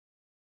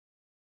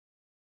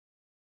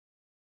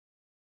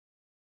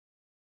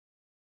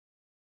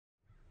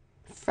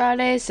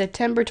Friday,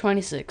 September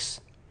 26th.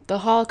 The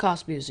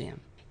Holocaust Museum.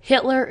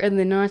 Hitler and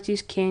the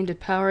Nazis came to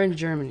power in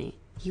Germany.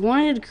 He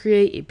wanted to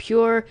create a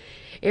pure,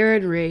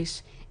 Aryan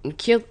race and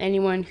killed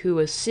anyone who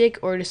was sick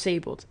or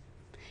disabled.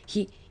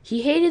 He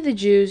hated the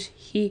Jews.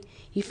 He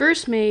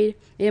first made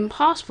it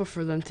impossible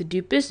for them to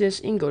do business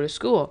and go to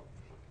school.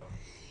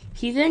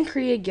 He then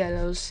created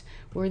ghettos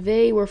where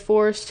they were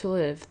forced to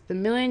live. The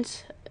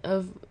millions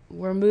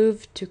were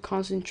moved to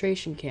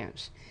concentration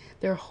camps.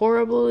 They were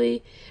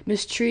horribly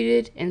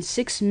mistreated, and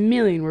 6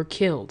 million were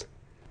killed.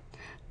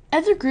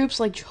 Other groups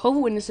like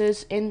Jehovah's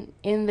Witnesses and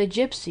the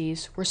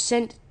Gypsies were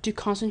sent to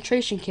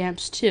concentration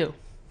camps too.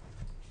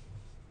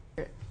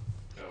 The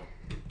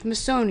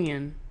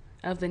Smithsonian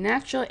of the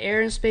Natural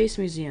Air and Space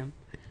Museum.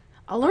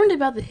 I learned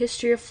about the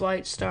history of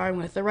flight starting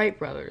with the Wright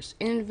brothers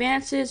and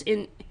advances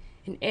in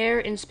air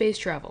and space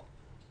travel.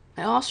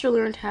 I also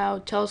learned how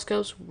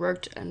telescopes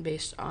worked and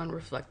based on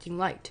reflecting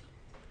light.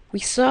 We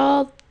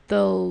saw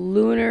the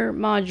lunar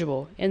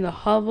module in the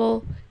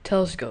Hubble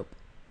telescope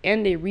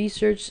and a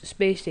research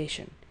space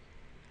station.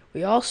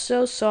 We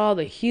also saw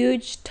the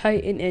huge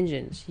Titan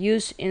engines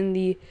used in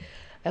the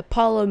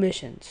Apollo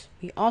missions.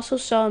 We also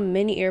saw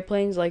many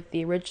airplanes like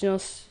the original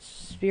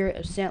Spirit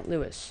of St.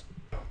 Louis.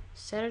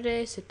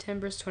 Saturday,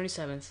 September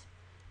 27th.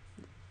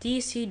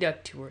 D.C.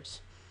 Duck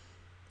Tours.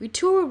 We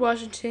toured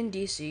Washington,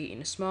 D.C.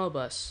 in a small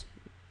bus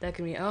that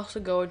can also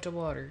go into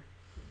water.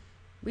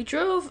 We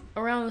drove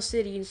around the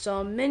city and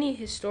saw many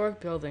historic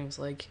buildings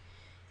like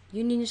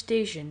Union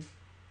Station,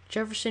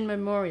 Jefferson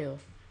Memorial,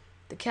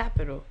 the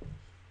Capitol,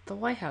 the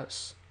White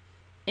House,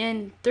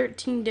 and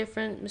 13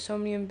 different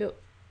Smithsonian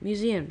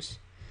museums.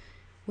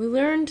 We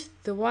learned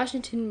the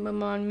Washington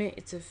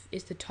Monument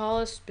is the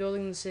tallest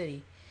building in the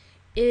city.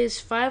 It is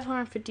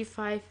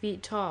 555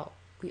 feet tall.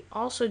 We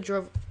also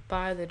drove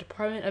by the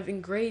Department of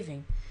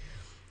Engraving,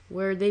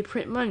 where they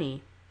print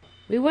money.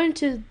 We went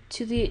to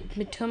the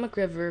Potomac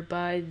River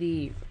by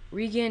the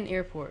Reagan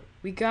Airport.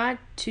 We got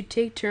to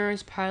take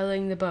turns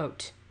piloting the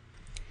boat.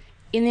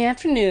 In the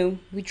afternoon,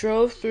 we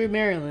drove through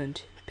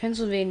Maryland,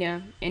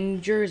 Pennsylvania, and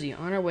New Jersey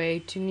on our way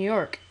to New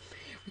York.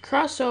 We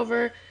crossed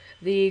over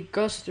the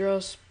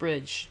Gustros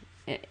Bridge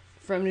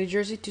from New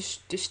Jersey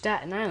to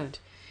Staten Island,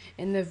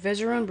 and the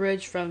Vezeron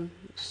Bridge from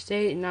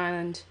Staten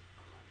Island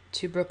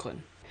to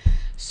Brooklyn.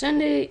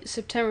 Sunday,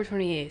 September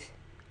 28th.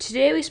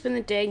 Today we spent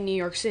the day in New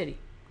York City.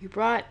 We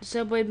brought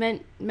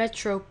subway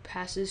metro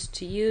passes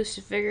to use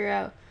to figure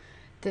out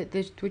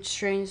which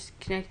trains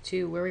connect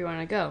to where we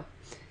want to go.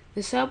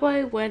 The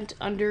subway went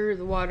under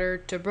the water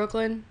to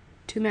Brooklyn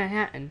to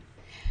Manhattan.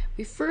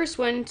 We first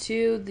went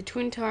to the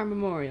Twin Tower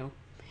Memorial.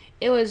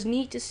 It was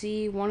neat to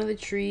see one of the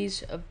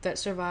trees that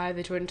survived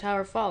the Twin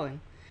Tower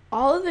falling.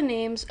 All of the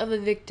names of the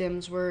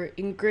victims were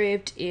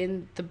engraved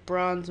in the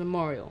bronze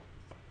memorial.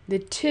 The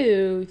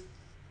two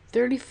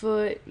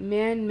 30-foot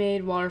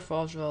man-made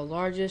waterfalls were the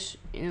largest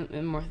in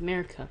North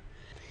America.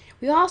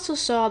 We also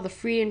saw the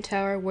Freedom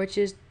Tower, which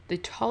is the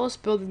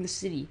tallest building in the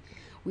city.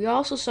 We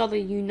also saw the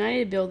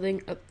United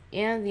Building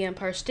and the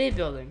Empire State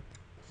Building.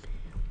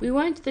 We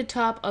went to the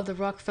top of the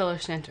Rockefeller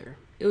Center.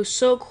 It was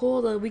so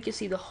cool that we could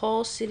see the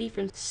whole city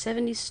from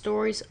 70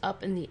 stories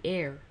up in the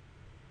air.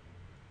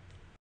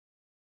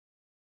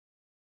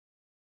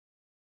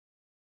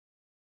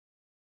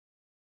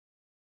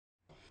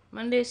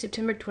 Monday,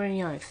 September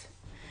 29th.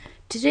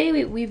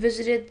 Today we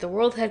visited the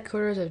world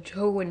headquarters of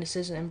Jehovah's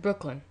Witnesses in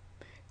Brooklyn,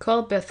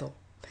 called Bethel.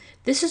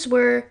 This is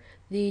where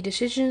the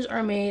decisions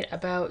are made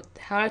about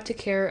how to take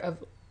care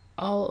of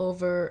all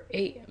over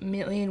 8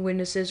 million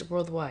witnesses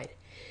worldwide.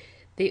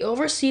 They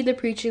oversee the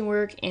preaching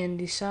work and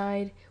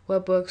decide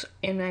what books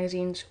and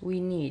magazines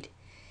we need.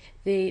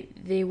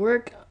 They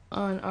work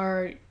on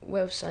our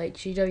website,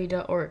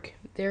 gw.org.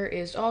 There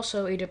is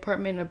also a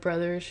department of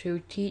brothers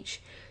who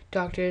teach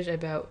doctors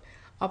about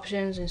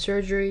options and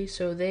surgery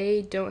so they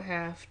don't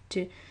have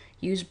to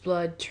use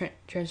blood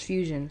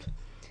transfusions.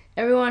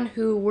 Everyone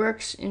who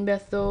works in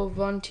Bethel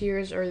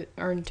volunteers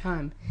are in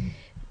time.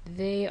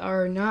 They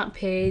are not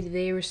paid.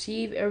 They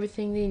receive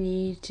everything they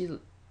need to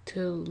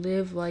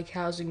live, like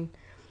housing,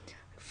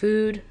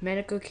 food,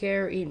 medical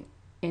care, and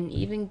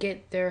even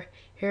get their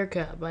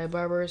haircut by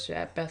barbers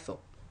at Bethel.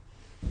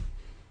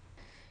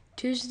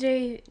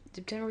 Tuesday,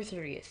 September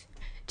 30th.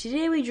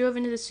 Today we drove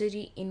into the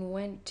city and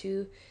went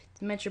to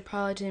the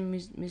Metropolitan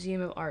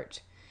Museum of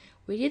Art.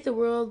 We did the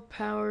World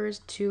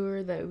Powers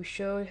tour that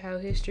showed how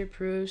history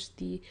proves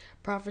the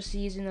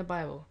prophecies in the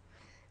Bible.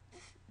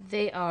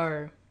 They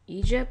are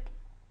Egypt,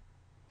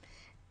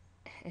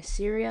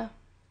 Assyria,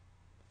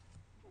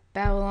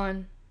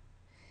 Babylon,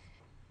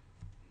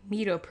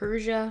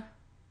 Medo-Persia,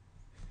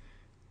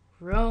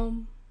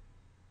 Rome,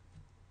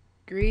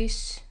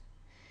 Greece,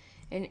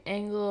 and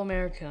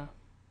Anglo-America.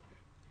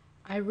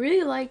 I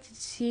really liked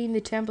seeing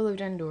the Temple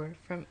of Endor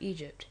from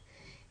Egypt,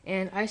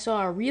 and I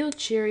saw a real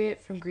chariot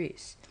from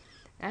Greece.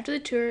 After the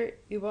tour,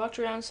 we walked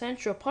around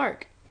Central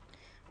Park.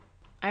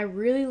 I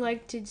really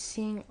liked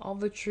seeing all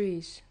the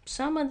trees.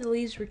 Some of the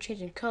leaves were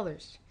changing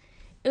colors.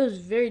 It was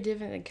very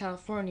different than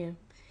California,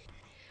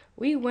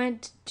 We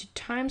went to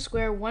Times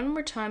Square one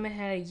more time and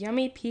had a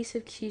yummy piece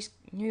of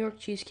New York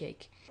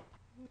cheesecake.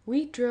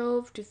 We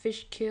drove to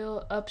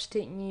Fishkill,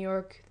 upstate New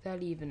York,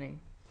 that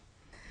evening.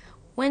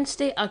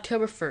 Wednesday,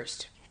 October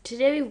 1st.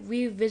 Today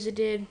we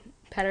visited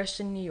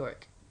Paterson, New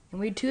York,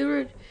 and we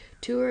toured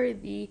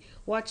the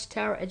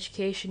Watchtower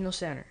Educational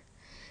Center.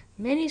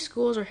 Many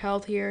schools are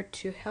held here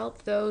to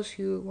help those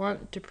who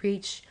want to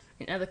preach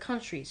in other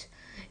countries,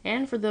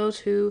 and for those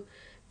who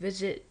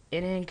visit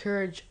and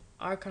encourage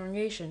our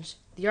congregations.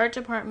 The art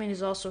department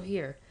is also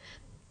here.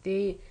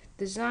 They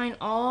design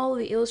all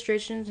the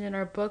illustrations in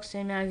our books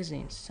and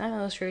magazines. Some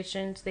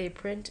illustrations they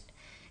print,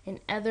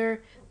 and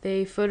other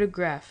they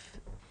photograph.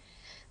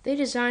 They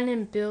design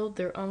and build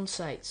their own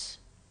sites.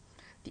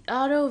 The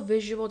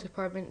audio-visual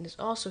department is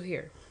also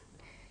here,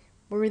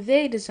 where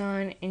they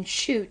design and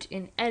shoot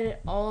and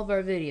edit all of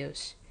our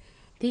videos.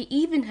 They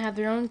even have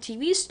their own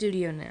TV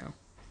studio now.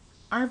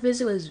 Our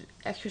visit was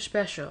extra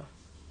special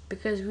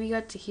because we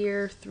got to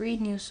hear 3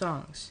 new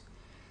songs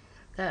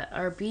that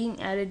are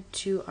being added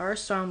to our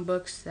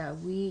songbooks that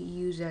we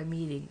use at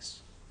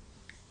meetings.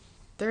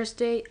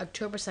 Thursday,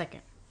 October 2nd.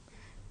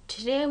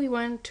 Today we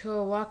went to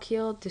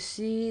Waukegan to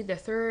see the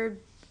 3rd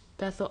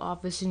Bethel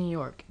office in New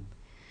York.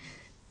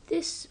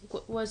 This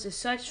was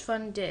such a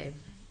fun day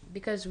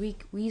because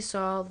we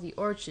saw the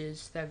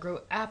orchards that grow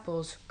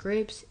apples,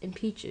 grapes, and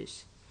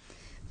peaches.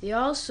 They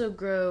also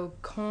grow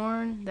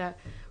corn that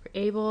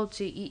we're able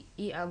to eat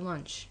at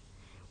lunch.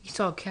 We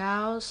saw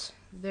cows,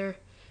 their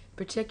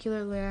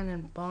particular land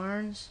and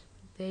barns.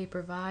 They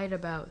provide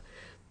about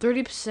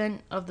 30%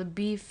 of the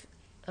beef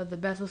of the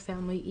Bethel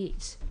family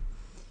eats.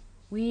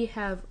 We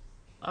have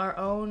our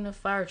own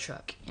fire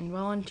truck and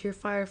volunteer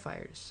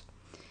firefighters.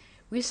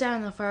 We sat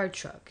in the fire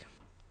truck.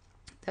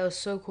 That was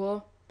so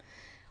cool.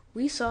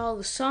 We saw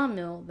the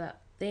sawmill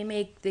that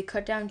they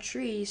cut down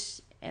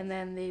trees and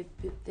then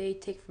they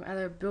take from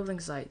other building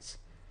sites,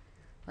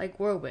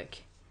 like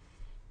Warwick.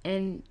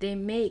 And they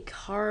make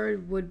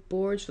hardwood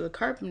boards for the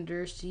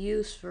carpenters to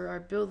use for our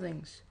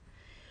buildings.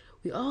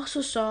 We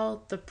also saw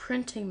the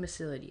printing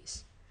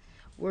facilities,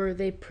 where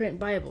they print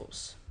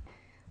Bibles,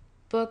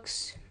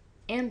 books,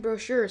 and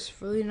brochures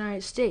for the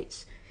United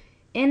States,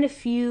 and a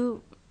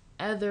few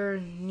other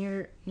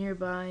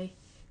nearby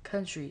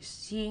countries.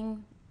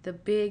 Seeing the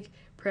big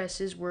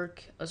presses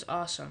work was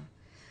awesome.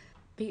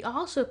 They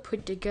also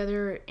put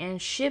together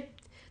and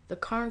shipped the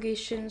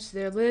congregations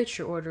their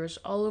literature orders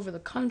all over the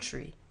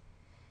country.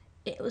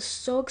 It was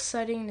so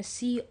exciting to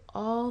see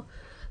all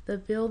the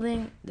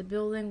building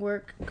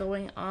work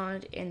going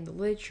on and the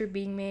literature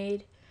being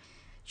made.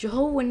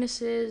 Jehovah's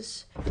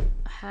Witnesses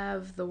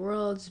have the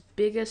world's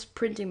biggest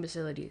printing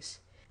facilities,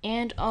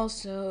 and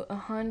also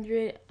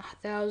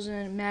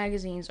 100,000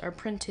 magazines are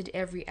printed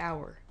every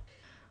hour.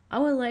 I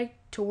would like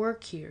to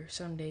work here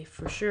someday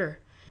for sure.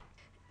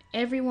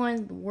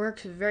 Everyone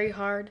works very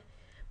hard,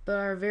 but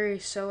are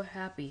so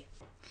happy.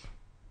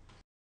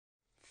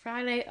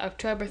 Friday,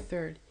 October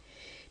 3rd.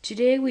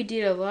 Today we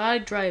did a lot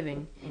of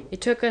driving.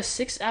 It took us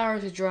 6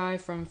 hours to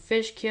drive from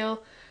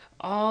Fishkill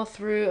all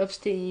through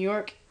upstate New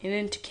York and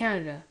into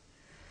Canada.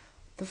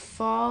 The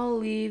fall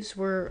leaves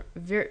were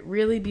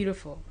really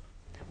beautiful.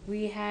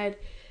 We had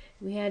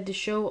to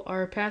show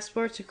our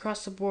passports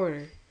across the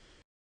border.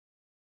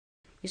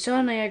 We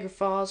saw Niagara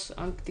Falls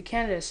on the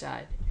Canada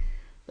side.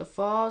 The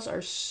falls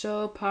are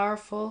so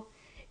powerful,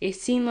 it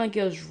seemed like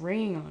it was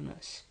raining on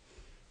us,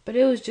 but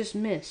it was just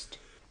mist.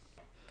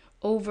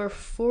 Over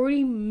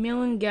 40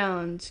 million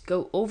gallons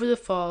go over the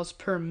falls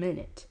per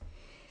minute.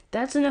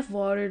 That's enough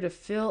water to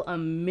fill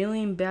 1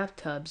 million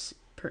bathtubs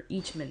per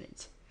each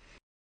minute.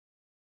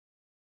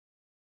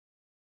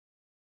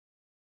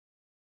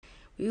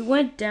 We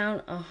went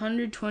down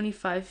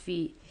 125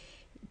 feet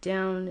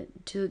down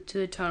to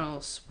the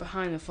tunnels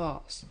behind the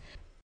falls.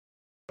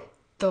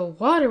 The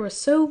water was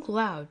so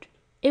loud,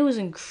 it was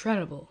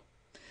incredible.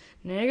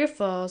 Niagara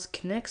Falls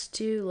connects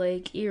to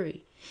Lake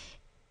Erie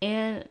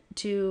and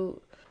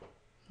to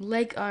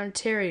Lake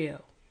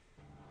Ontario.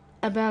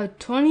 About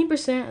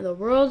 20% of the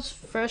world's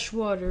fresh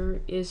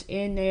water is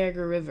in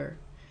Niagara River.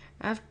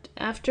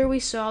 After we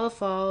saw the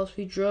falls,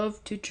 we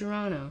drove to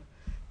Toronto.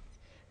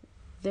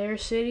 Their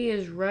city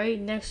is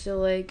right next to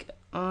Lake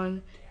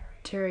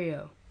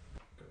Ontario.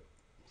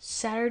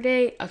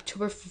 Saturday,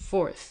 October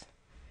 4th.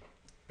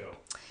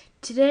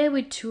 Today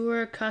we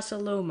tour Casa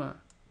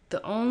Loma,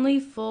 the only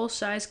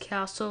full-size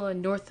castle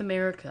in North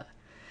America.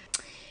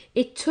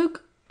 It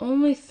took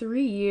only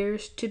 3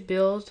 years to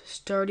build,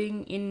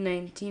 starting in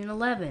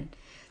 1911.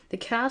 The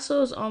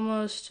castle is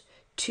almost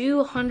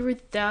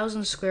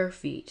 200,000 square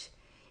feet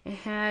and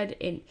had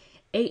an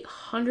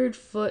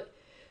 800-foot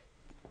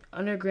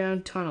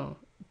underground tunnel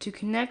to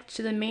connect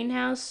to the main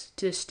house,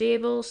 to the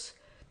stables,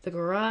 the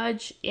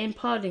garage, and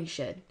potting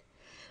shed.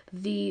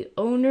 The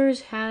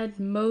owners had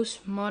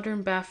most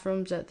modern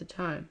bathrooms at the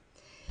time.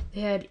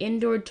 They had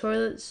indoor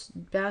toilets,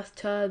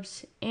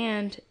 bathtubs,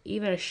 and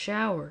even a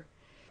shower.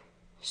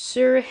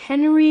 Sir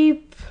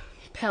Henry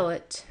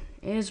Pellet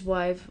and his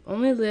wife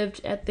only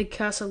lived at the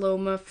Casa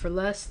Loma for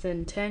less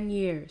than 10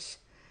 years.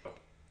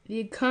 The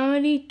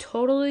economy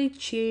totally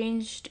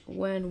changed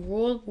when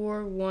World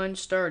War I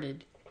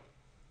started,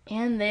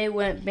 and they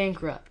went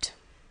bankrupt.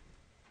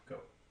 Go.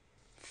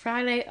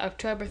 Friday,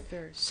 October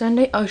 3rd.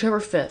 Sunday, October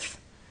 5th.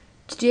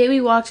 Today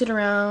we walked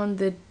around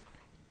the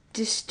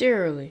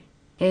distillery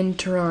in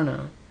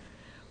Toronto.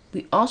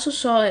 We also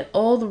saw an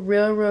old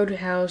railroad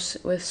house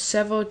with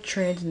several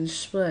trains on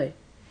display.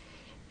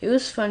 It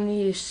was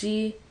funny to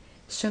see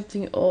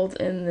something old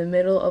in the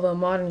middle of a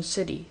modern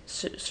city,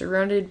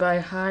 surrounded by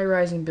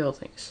high-rising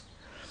buildings.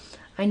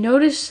 I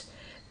noticed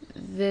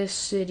this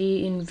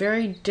city is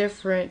very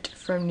different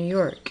from New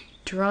York.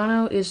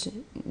 Toronto is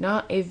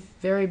not a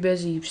very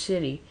busy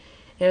city,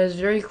 and it was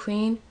very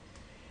clean.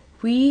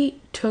 We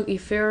took a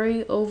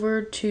ferry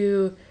over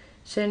to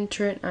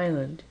Trent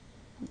Island.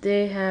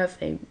 They have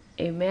a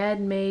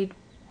man-made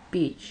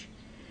beach.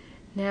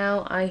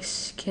 Now I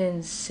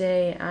can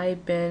say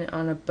I've been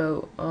on a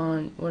boat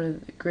on one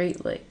of the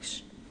Great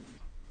Lakes.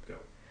 Go.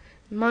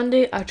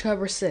 Monday,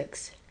 October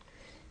 6th.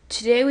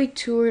 Today we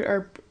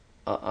toured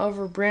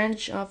our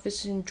branch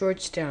office in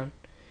Georgetown.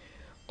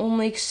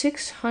 Only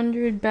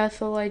 600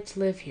 Bethelites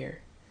live here.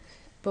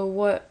 But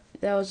what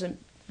that was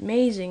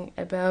amazing,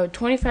 about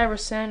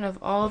 25% of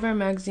all of our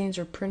magazines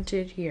are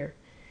printed here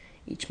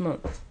each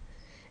month.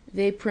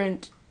 They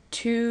print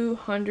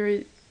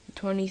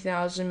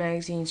 220,000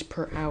 magazines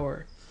per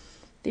hour.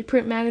 They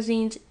print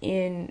magazines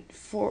in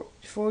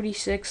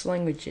 46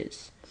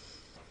 languages.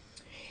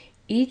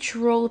 Each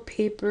roll of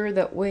paper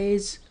that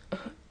weighs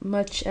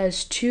much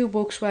as 2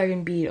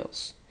 Volkswagen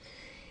Beetles.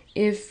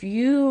 If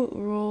you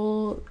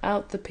roll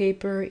out the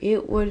paper,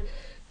 it would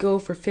go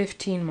for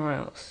 15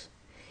 miles.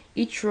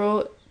 Each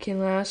roll can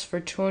last for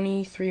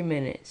 23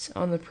 minutes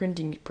on the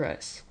printing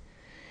press.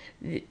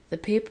 The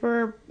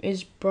paper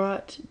is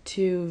brought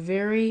to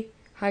very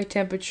high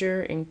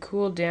temperature and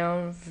cooled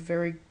down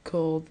very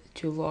cold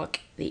to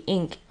lock the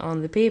ink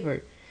on the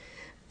paper.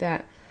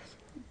 That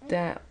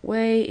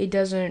way it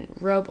doesn't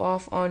rub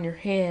off on your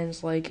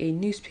hands like a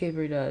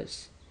newspaper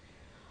does.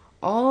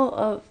 All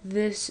of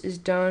this is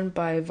done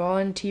by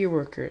volunteer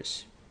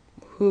workers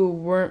who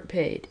weren't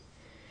paid.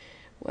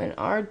 When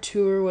our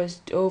tour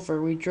was over,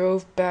 we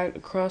drove back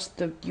across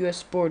the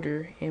U.S.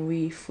 border and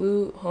we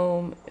flew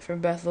home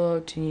from Buffalo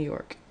to New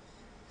York.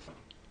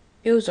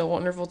 It was a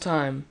wonderful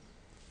time.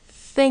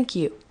 Thank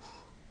you.